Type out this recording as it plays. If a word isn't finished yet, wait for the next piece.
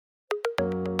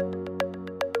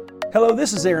Hello,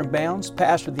 this is Aaron Bounds,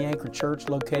 pastor of the Anchor Church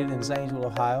located in Zanesville,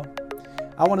 Ohio.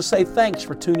 I want to say thanks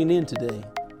for tuning in today.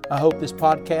 I hope this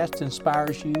podcast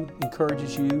inspires you,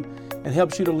 encourages you, and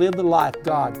helps you to live the life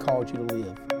God called you to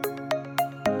live.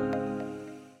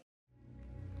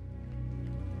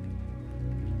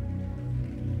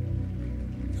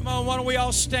 Come on, why don't we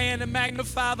all stand and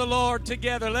magnify the Lord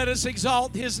together? Let us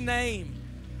exalt His name.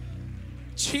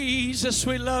 Jesus,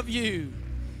 we love you.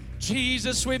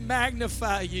 Jesus, we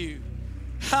magnify you.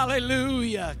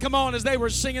 Hallelujah. Come on, as they were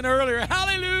singing earlier,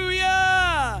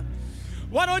 hallelujah.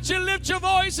 Why don't you lift your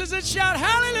voices and shout,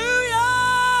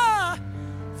 hallelujah.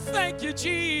 Thank you,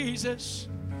 Jesus.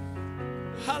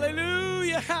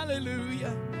 Hallelujah,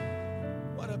 hallelujah.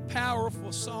 What a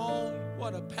powerful song.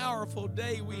 What a powerful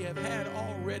day we have had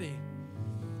already.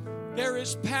 There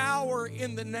is power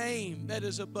in the name that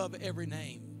is above every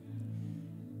name.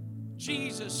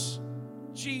 Jesus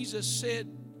said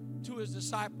to His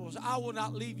disciples, I will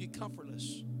not leave you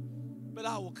comfortless, but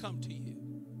I will come to you.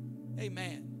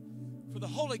 Amen. For the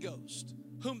Holy Ghost,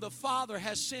 whom the Father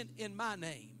has sent in my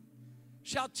name,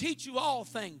 shall teach you all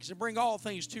things and bring all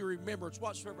things to your remembrance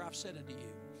whatsoever I've said unto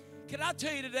you. Can I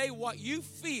tell you today what you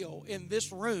feel in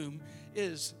this room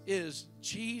is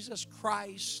Jesus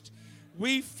Christ.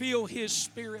 We feel His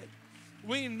Spirit.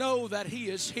 We know that He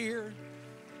is here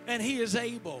and He is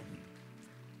able.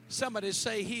 Somebody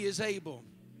say He is able.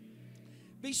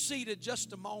 Be seated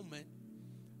just a moment.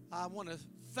 I want to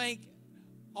thank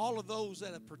all of those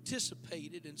that have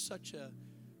participated in such a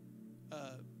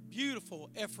beautiful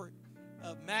effort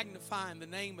of magnifying the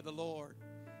name of the Lord.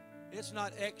 It's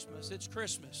not Xmas, it's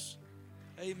Christmas.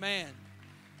 Amen.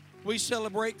 We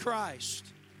celebrate Christ.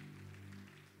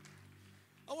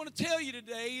 I want to tell you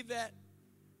today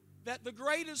that the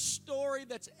greatest story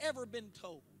that's ever been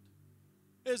told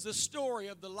is the story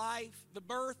of the life, the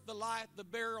birth, the life, the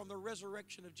burial, and the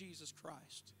resurrection of Jesus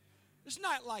Christ. It's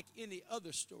not like any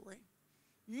other story.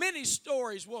 Many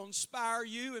stories will inspire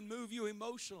you and move you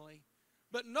emotionally,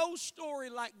 but no story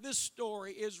like this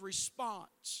story is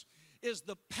response, is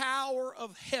the power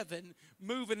of heaven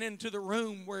moving into the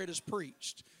room where it is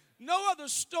preached. No other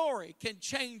story can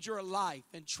change your life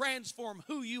and transform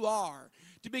who you are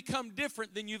to become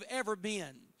different than you've ever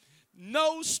been.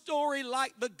 No story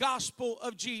like the gospel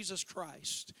of Jesus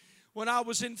Christ. When I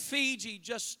was in Fiji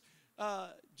just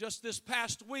this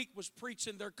past week, was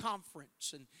preaching their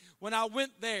conference, and when I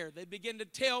went there, they began to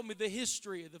tell me the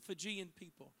history of the Fijian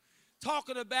people,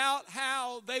 talking about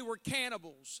how they were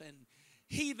cannibals and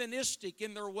heathenistic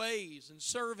in their ways and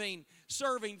serving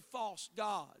false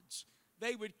gods.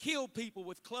 They would kill people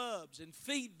with clubs and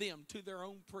feed them to their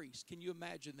own priests. Can you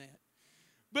imagine that?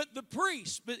 But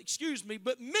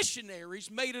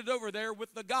missionaries made it over there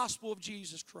with the gospel of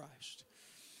Jesus Christ.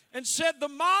 And said the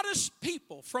modest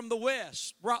people from the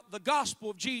West brought the gospel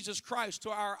of Jesus Christ to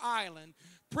our island,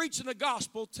 preaching the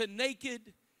gospel to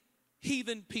naked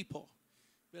heathen people.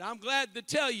 But I'm glad to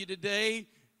tell you today,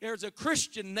 there's a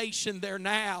Christian nation there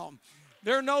now.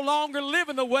 They're no longer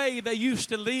living the way they used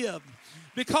to live.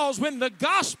 Because when the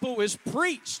gospel is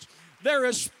preached, there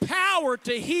is power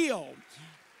to heal,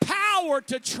 power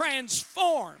to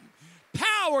transform,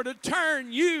 power to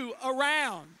turn you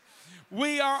around.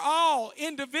 We are all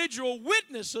individual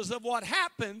witnesses of what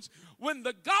happens when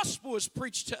the gospel is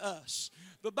preached to us.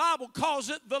 The Bible calls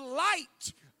it the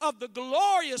light of the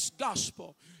glorious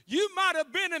gospel. You might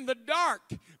have been in the dark,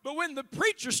 but when the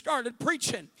preacher started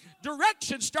preaching,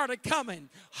 direction started coming.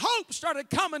 Hope started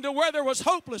coming to where there was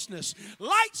hopelessness.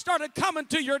 Light started coming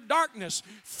to your darkness.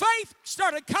 Faith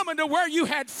started coming to where you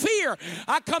had fear.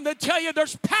 I come to tell you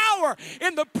there's power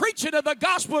in the preaching of the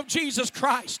gospel of Jesus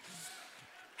Christ.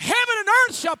 Heaven and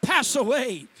earth shall pass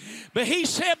away. But He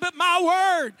said, but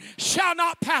my word shall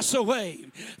not pass away.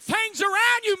 Things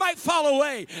around you might fall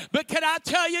away. But can I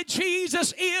tell you,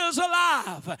 Jesus is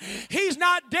alive. He's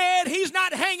not dead. He's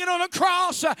not hanging on a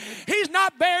cross. He's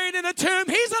not buried in a tomb.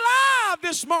 He's alive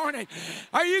this morning.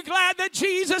 Are you glad that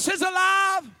Jesus is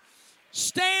alive?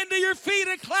 Stand to your feet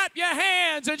and clap your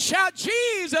hands and shout,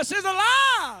 Jesus is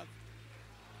alive.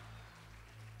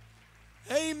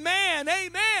 Amen,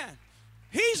 amen.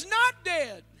 He's not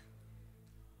dead.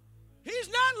 He's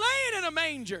not laying in a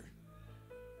manger.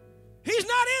 He's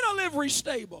not in a livery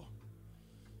stable.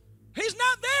 He's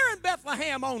not there in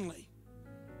Bethlehem only.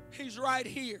 He's right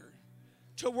here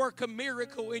to work a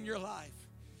miracle in your life.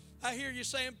 I hear you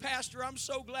saying, Pastor, I'm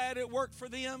so glad it worked for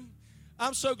them.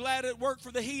 I'm so glad it worked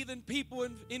for the heathen people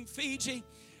in Fiji.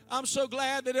 I'm so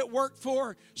glad that it worked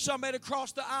for somebody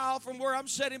across the aisle from where I'm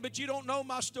sitting, but you don't know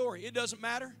my story. It doesn't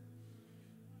matter.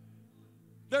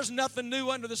 There's nothing new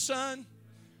under the sun.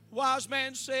 Wise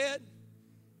man said,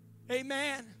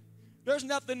 amen. There's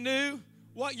nothing new.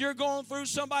 What you're going through,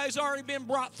 somebody's already been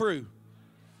brought through.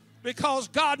 Because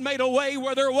God made a way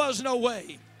where there was no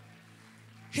way.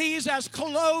 He's as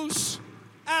close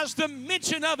as the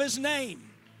mention of his name.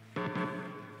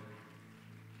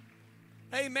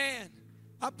 Amen.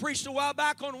 I preached a while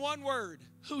back on one word,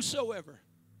 whosoever.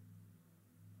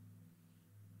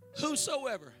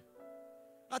 Whosoever.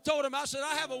 I told him, I said,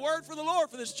 I have a word for the Lord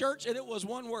for this church, and it was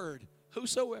one word,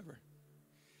 whosoever.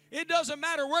 It doesn't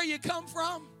matter where you come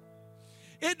from.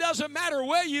 It doesn't matter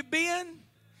where you've been.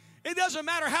 It doesn't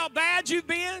matter how bad you've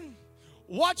been,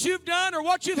 what you've done, or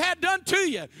what you've had done to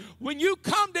you. When you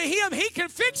come to him, he can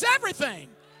fix everything.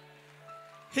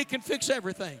 He can fix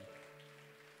everything.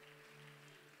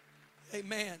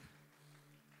 Amen.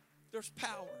 There's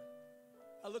power.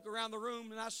 I look around the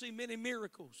room and I see many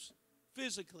miracles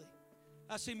physically.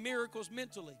 I see miracles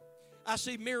mentally. I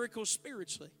see miracles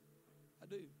spiritually. I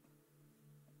do.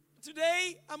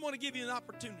 Today, I'm going to give you an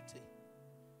opportunity.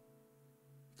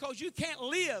 Because you can't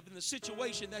live in the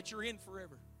situation that you're in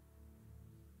forever.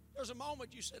 There's a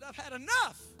moment you said, I've had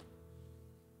enough.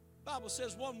 The Bible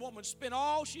says one woman spent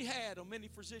all she had on many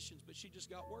physicians, but she just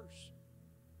got worse.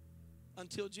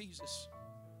 Until Jesus.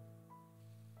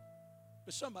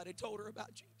 But somebody told her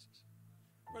about Jesus.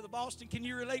 Brother Boston, can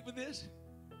you relate with this?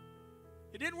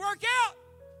 It didn't work out.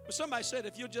 But somebody said,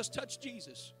 if you'll just touch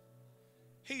Jesus,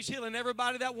 he's healing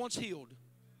everybody that wants healed.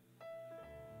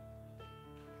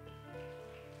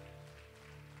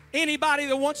 Anybody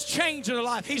that wants change in their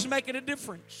life, he's making a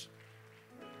difference.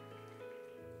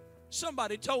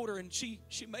 Somebody told her, and she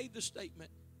made the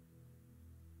statement.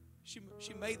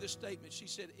 She made the statement. She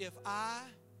said, if I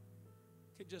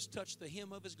could just touch the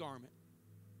hem of his garment.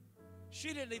 She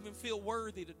didn't even feel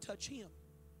worthy to touch him.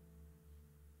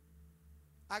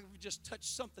 I could just touch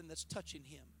something that's touching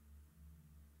him.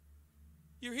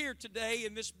 You're here today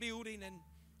in this building and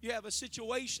you have a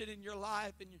situation in your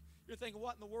life and you're thinking,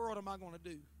 what in the world am I going to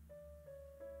do?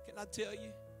 Can I tell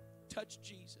you? Touch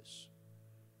Jesus.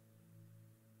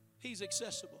 He's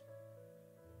accessible.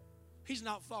 He's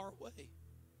not far away.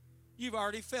 You've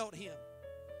already felt him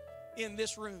in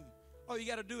this room. All you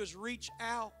got to do is reach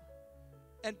out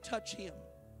and touch him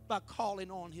by calling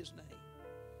on his name.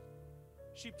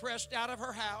 She pressed out of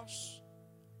her house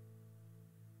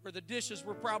where the dishes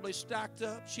were probably stacked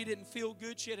up. She didn't feel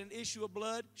good. She had an issue of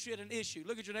blood. She had an issue.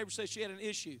 Look at your neighbor and say she had an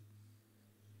issue.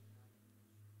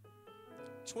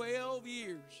 12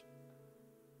 years.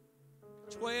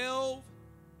 12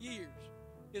 years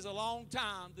is a long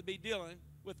time to be dealing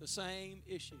with the same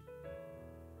issue.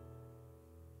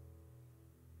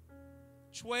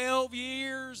 12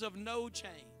 years of no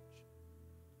change.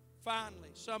 Finally,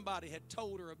 somebody had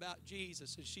told her about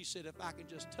Jesus, and she said, if I can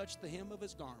just touch the hem of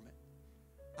his garment,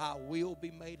 I will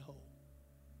be made whole.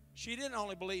 She didn't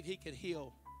only believe he could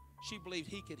heal, she believed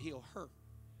he could heal her.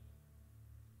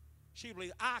 She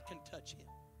believed, I can touch him.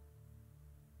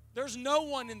 There's no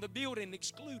one in the building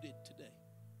excluded today.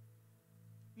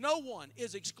 No one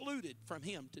is excluded from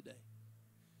him today.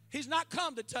 He's not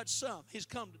come to touch some, he's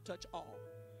come to touch all.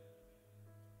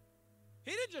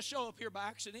 He didn't just show up here by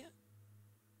accident.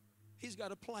 He's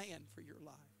got a plan for your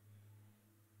life.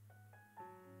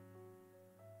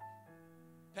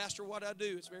 Pastor, what I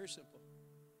do is very simple.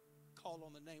 Call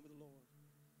on the name of the Lord.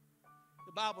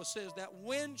 The Bible says that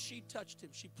when she touched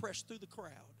him, she pressed through the crowd,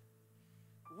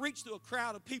 reached through a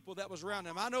crowd of people that was around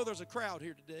him. I know there's a crowd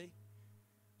here today,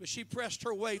 but she pressed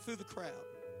her way through the crowd.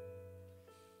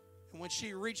 And when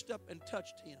she reached up and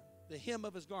touched him, the hem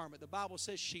of his garment, the Bible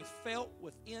says she felt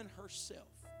within herself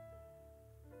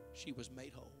she was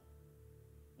made whole.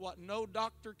 What no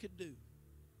doctor could do,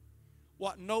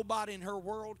 what nobody in her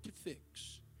world could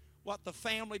fix, what the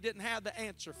family didn't have the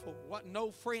answer for, what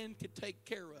no friend could take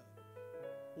care of.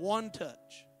 One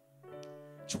touch.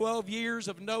 12 years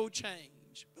of no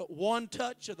change, but one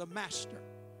touch of the Master,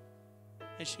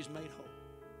 and she's made whole.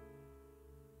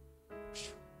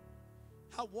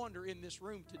 I wonder in this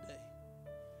room today,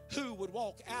 who would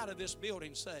walk out of this building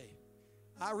and say,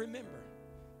 I remember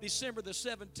December the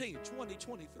 17th,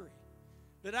 2023,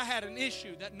 that I had an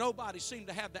issue that nobody seemed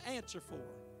to have the answer for.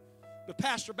 But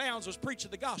Pastor Bounds was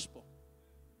preaching the gospel.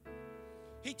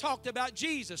 He talked about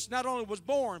Jesus not only was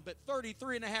born, but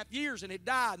 33 and a half years, and he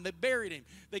died, and they buried him.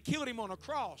 They killed him on a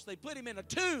cross. They put him in a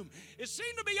tomb. It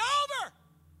seemed to be over.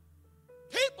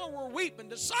 People were weeping.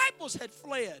 Disciples had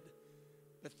fled.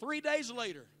 But 3 days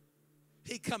later,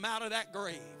 he come out of that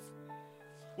grave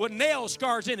with nail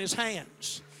scars in his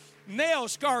hands, nail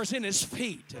scars in his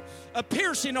feet, a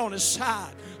piercing on his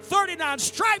side, 39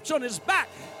 stripes on his back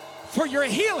for your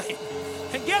healing.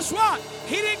 And guess what?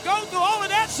 He didn't go through all of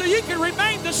that so you can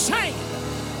remain the same.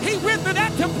 He went through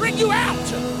that to bring you out.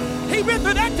 He went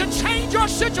through that to change your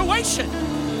situation.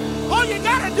 All you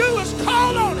got to do is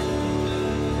call on it.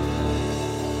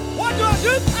 What do I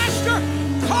do,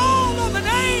 Pastor? Call on the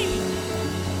name.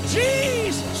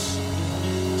 Jesus.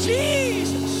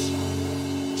 Jesus.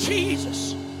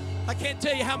 Jesus. I can't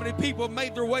tell you how many people have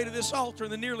made their way to this altar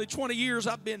in the nearly 20 years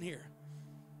I've been here.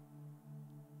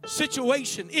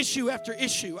 Situation, issue after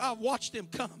issue. I've watched them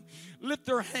come, lift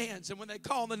their hands, and when they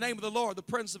call on the name of the Lord, the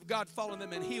presence of God fall on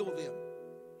them and heal them,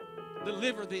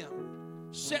 deliver them,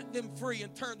 set them free,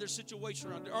 and turn their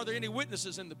situation around. Are there any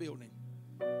witnesses in the building?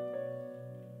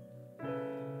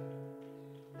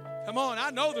 Come on, I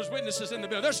know there's witnesses in the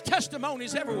building. There's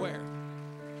testimonies everywhere.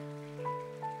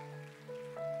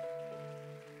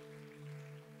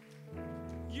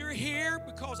 You're here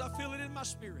because I feel it in my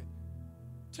spirit.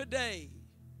 Today,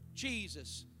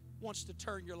 Jesus wants to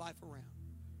turn your life around.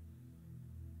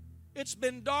 It's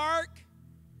been dark,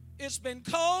 it's been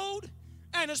cold,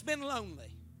 and it's been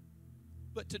lonely.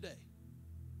 But today,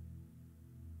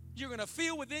 you're going to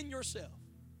feel within yourself,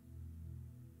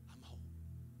 I'm whole.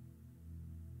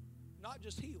 Not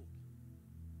just healed,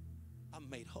 I'm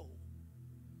made whole.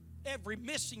 Every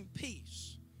missing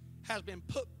piece has been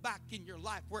put back in your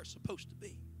life where it's supposed to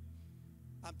be.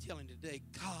 I'm telling you today,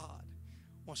 God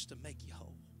wants to make you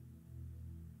whole.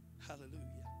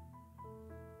 Hallelujah.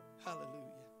 Hallelujah.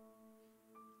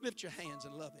 Lift your hands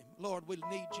and love Him. Lord, we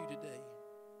need you today.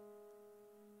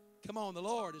 Come on, the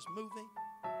Lord is moving.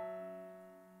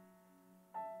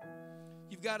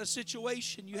 You've got a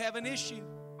situation, you have an issue.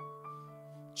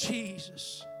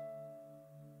 Jesus.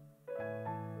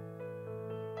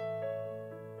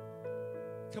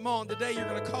 Come on, today you're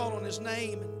going to call on His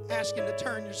name and ask Him to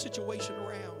turn your situation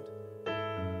around.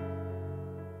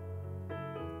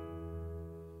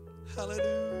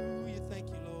 Hallelujah. Thank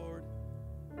you, Lord.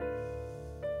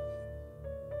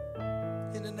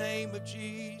 In the name of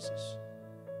Jesus.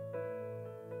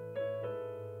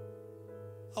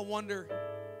 I wonder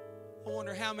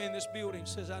how many in this building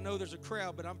says, I know there's a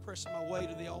crowd, but I'm pressing my way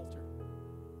to the altar.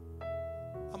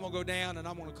 I'm going to go down and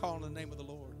I'm going to call on the name of the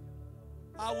Lord.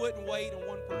 I wouldn't wait on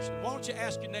one person. Why don't you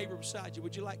ask your neighbor beside you,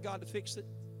 would you like God to fix it?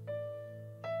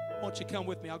 Why don't you come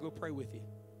with me? I'll go pray with you.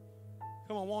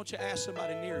 Come on, why don't you ask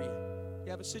somebody near you?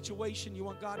 You have a situation you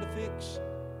want God to fix?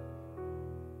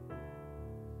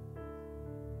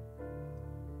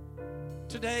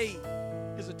 Today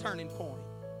is a turning point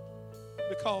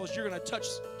because you're going to touch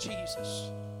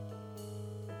Jesus.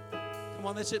 Come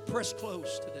on, that's it. Press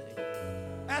close today.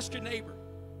 Ask your neighbor.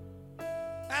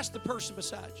 Ask the person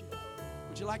beside you.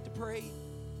 Would you like to pray?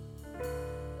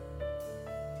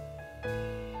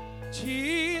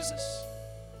 Jesus.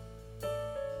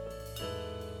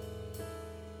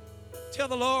 Tell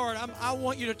the Lord, I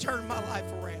want you to turn my life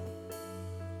around.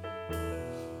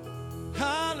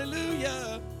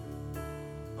 Hallelujah.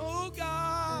 Oh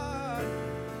God.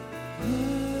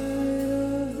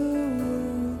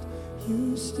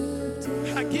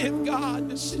 I give God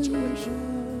this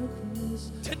situation.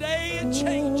 Today it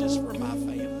changes for my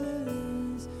family.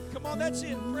 Come on, that's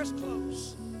it. Press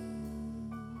close.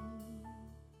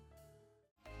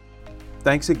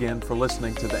 Thanks again for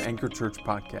listening to the Anchor Church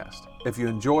podcast. If you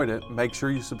enjoyed it, make sure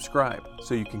you subscribe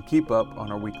so you can keep up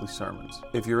on our weekly sermons.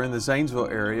 If you're in the Zanesville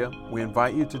area, we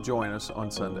invite you to join us on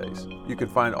Sundays. You can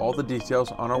find all the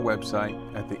details on our website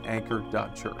at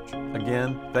theanchor.church.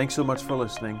 Again, thanks so much for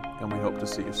listening, and we hope to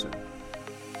see you soon.